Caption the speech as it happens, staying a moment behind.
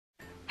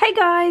Hey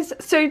guys,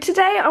 so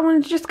today I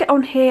wanted to just get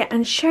on here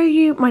and show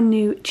you my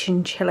new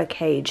chinchilla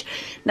cage.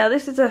 Now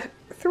this is a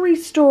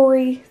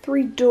 3-story,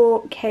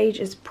 3-door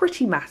cage. It's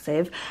pretty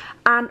massive,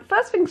 and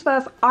first things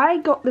first, I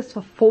got this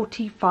for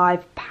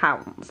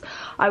 £45.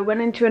 I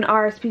went into an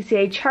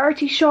RSPCA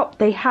charity shop,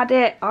 they had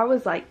it, I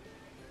was like,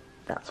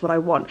 that's what I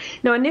want.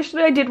 Now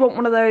initially I did want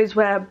one of those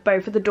where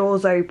both of the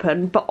doors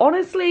open, but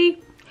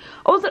honestly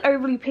I wasn't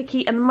overly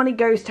picky and the money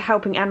goes to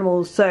helping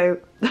animals, so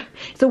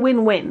it's a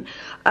win-win.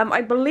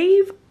 I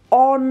believe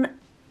on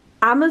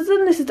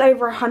Amazon this is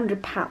over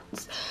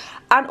 £100,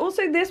 and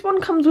also this one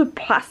comes with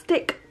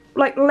plastic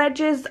like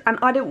ledges, and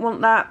I didn't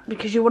want that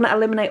because you want to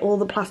eliminate all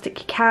the plastic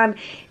you can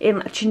in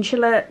a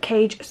chinchilla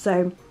cage,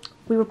 so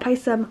we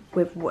replace them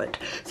with wood.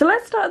 So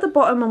let's start at the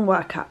bottom and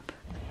work up.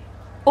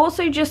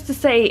 Also, just to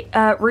say,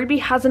 Ruby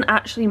hasn't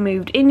actually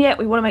moved in yet.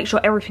 We want to make sure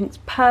everything's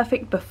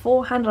perfect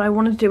beforehand, and I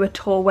want to do a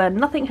tour where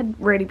nothing had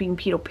really been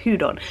peed or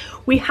pooed on.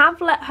 We have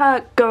let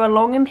her go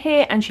along in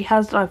here and she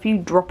has done a few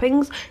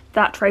droppings.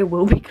 That tray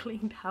will be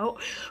cleaned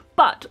out.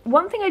 But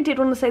one thing I did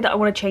want to say that I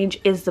want to change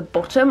is the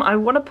bottom. I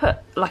want to put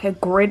like a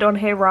grid on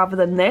here rather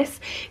than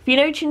this. If you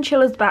know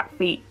chinchilla's back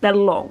feet, they're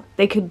long.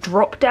 They could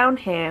drop down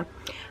here,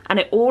 and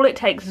all it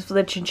takes is for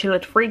the chinchilla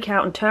to freak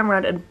out and turn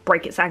around and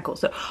break its ankle.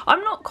 So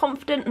I'm not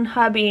confident in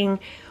her being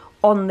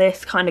on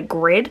this kind of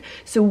grid,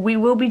 so we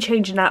will be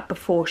changing that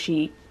before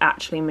she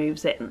actually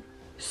moves in.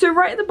 So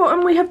right at the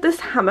bottom we have this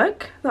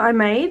hammock that I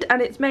made,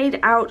 and it's made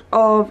out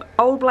of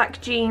old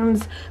black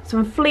jeans,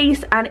 some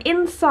fleece, and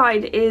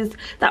inside is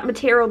that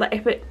material that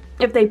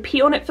if they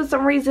pee on it for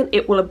some reason,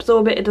 it will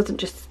absorb it. It doesn't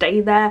just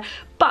stay there.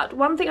 But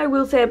one thing I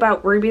will say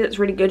about Ruby that's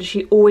really good is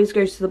she always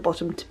goes to the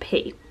bottom to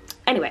pee.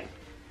 Anyway,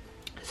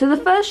 so the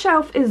first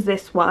shelf is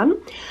this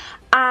one,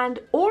 and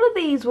all of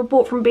these were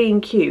bought from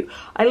B&Q.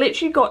 I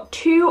literally got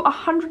two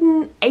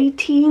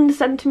 118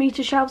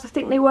 centimetre shelves, I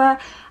think they were.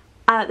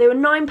 They were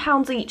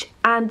 £9 each,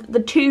 and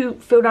the two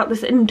filled out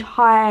this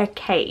entire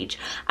cage.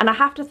 And I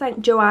have to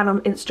thank Joanne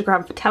on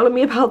Instagram for telling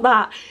me about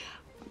that.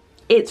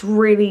 It's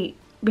really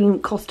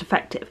been cost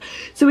effective.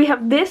 So we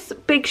have this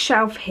big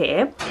shelf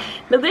here.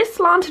 Now this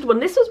slanted one,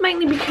 this was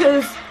mainly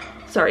because,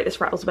 sorry,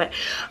 this rattles a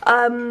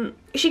bit.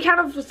 She can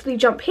obviously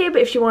jump here,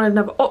 but if she wanted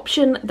another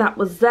option, that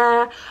was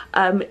there.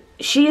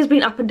 She has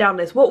been up and down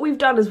this. What we've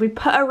done is we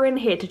put her in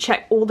here to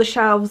check all the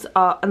shelves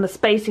are and the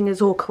spacing is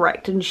all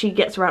correct, and she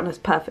gets around this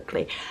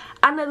perfectly.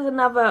 And there's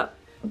another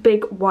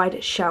big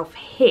wide shelf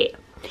here.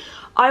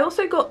 I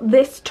also got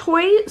this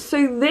toy.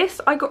 So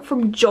this I got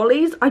from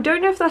Jolly's. I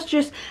don't know if that's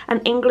just an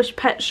English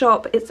pet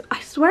shop. I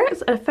swear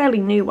it's a fairly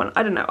new one.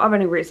 I don't know. I've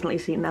only recently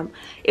seen them.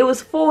 It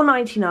was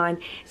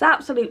 £4.99. It's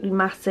absolutely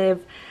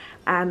massive.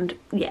 And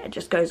yeah, it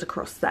just goes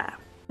across there.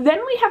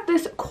 Then we have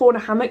this corner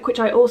hammock, which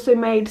I also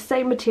made,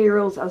 same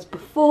materials as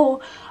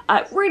before.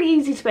 Really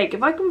easy to make.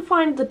 If I can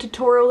find the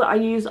tutorial that I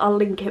use, I'll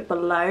link it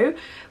below.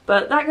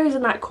 But that goes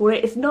in that corner.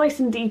 It's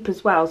nice and deep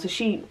as well, so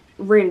she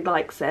really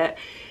likes it.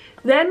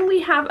 Then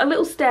we have a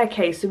little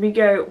staircase, so we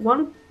go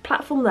one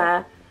platform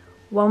there,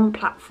 one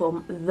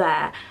platform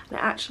there. And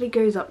it actually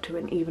goes up to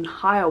an even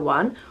higher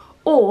one,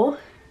 or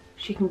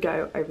she can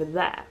go over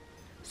there.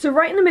 So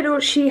right in the middle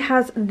she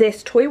has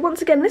this toy.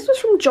 Once again, this was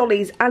from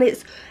Jolly's, and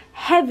it's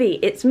heavy,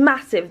 it's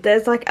massive.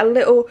 There's like a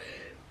little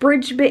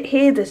bridge bit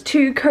here, there's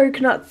two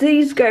coconuts.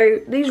 These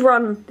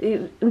run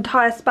the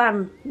entire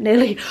span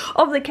nearly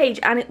of the cage,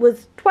 and it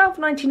was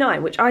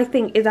 £12.99, which I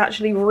think is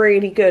actually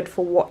really good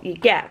for what you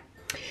get.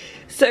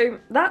 So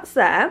that's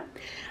there,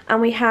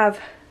 and we have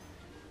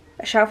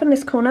a shelf in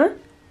this corner,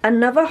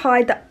 another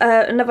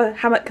another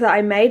hammock that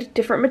I made,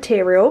 different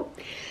material,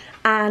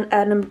 and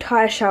an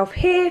entire shelf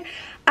here,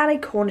 and a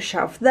corner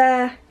shelf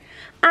there,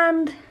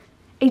 and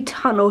a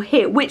tunnel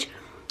here, which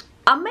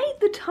I made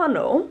the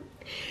tunnel.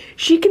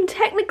 She can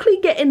technically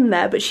get in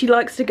there, but she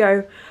likes to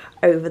go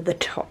over the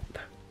top.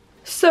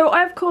 So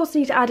I of course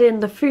need to add in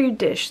the food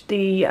dish,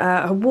 the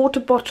water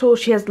bottle.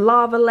 She has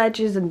lava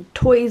ledges and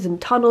toys and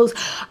tunnels,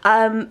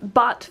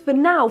 but for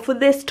now, for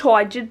this tour,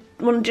 I did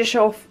want to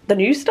show off the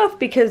new stuff,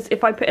 because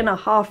if I put in a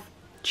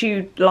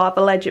half-chewed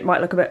lava ledge, it might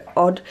look a bit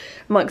odd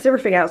amongst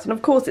everything else. And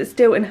of course it's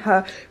still in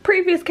her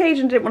previous cage,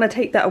 and didn't want to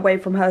take that away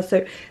from her,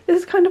 so this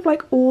is kind of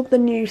like all the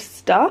new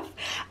stuff.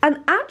 And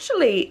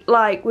actually,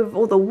 like with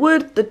all the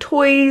wood, the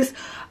toys,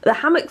 the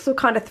hammocks are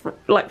kind of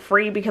like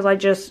free because I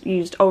just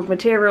used old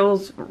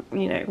materials,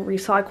 you know,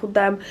 recycled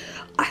them.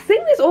 I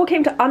think this all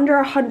came to under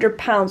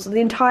 £100, so the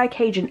entire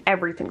cage and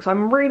everything, so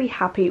I'm really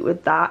happy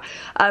with that.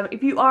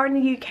 If you are in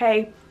the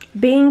UK,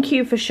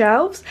 B&Q for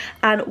shelves,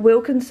 and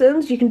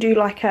Wilkinson's, you can do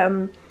like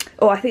oh,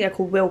 I think they're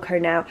called Wilco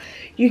now.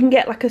 You can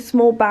get like a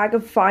small bag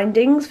of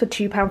findings for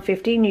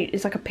 £2.50.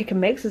 It's like a pick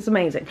and mix. It's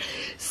amazing.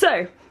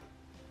 So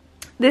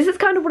this is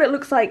kind of what it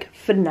looks like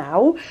for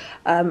now.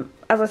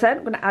 As I said,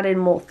 I'm going to add in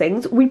more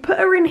things. We put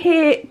her in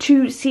here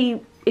to see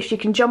if she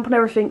can jump on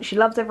everything. She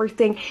loves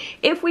everything.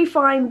 If we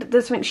find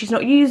there's something she's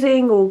not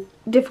using or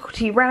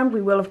difficulty around,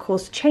 we will of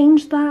course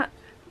change that.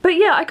 But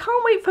yeah, I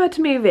can't wait for her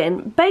to move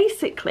in.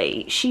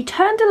 Basically, she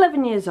turned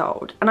 11 years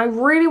old, and I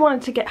really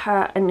wanted to get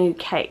her a new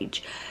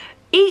cage.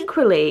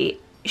 Equally,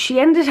 she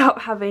ended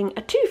up having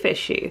a tooth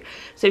issue.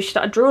 So she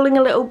started drooling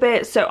a little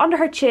bit, so under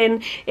her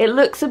chin it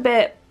looks a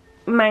bit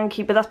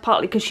manky, but that's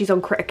partly because she's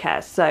on critter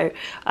care, so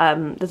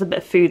there's a bit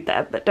of food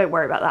there, but don't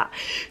worry about that.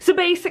 So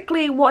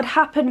basically what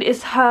happened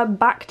is her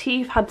back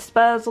teeth had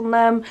spurs on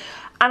them,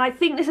 and I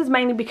think this is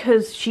mainly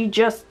because she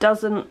just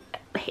doesn't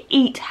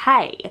eat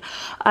hay.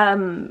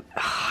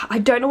 I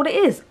don't know what it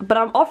is, but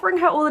I'm offering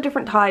her all the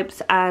different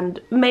types, and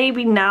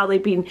maybe now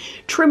they've been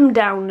trimmed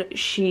down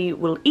she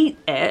will eat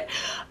it,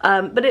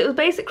 but it was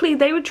basically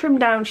they were trimmed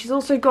down. She's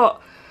also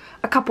got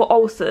a couple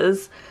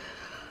ulcers,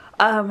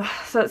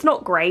 so it's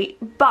not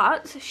great,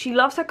 but she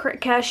loves her critter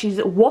care.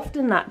 She's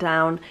wafting that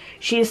down.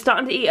 She is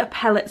starting to eat her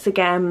pellets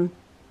again,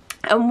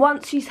 and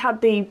once she's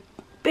had the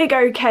big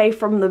okay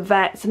from the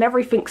vets and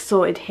everything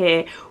sorted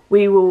here,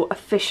 we will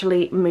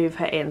officially move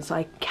her in, so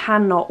I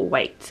cannot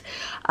wait.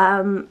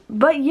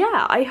 But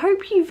yeah, I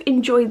hope you've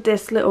enjoyed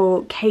this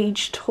little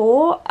cage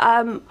tour.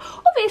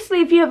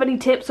 Obviously if you have any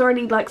tips or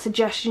any like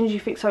suggestions, you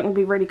think something would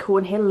be really cool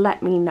in here,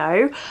 let me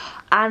know.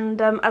 And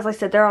as I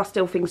said, there are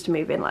still things to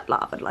move in, like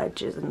lava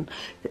ledges and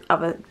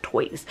other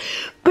toys.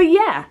 But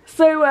yeah,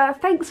 so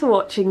thanks for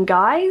watching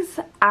guys,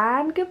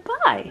 and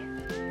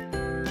goodbye.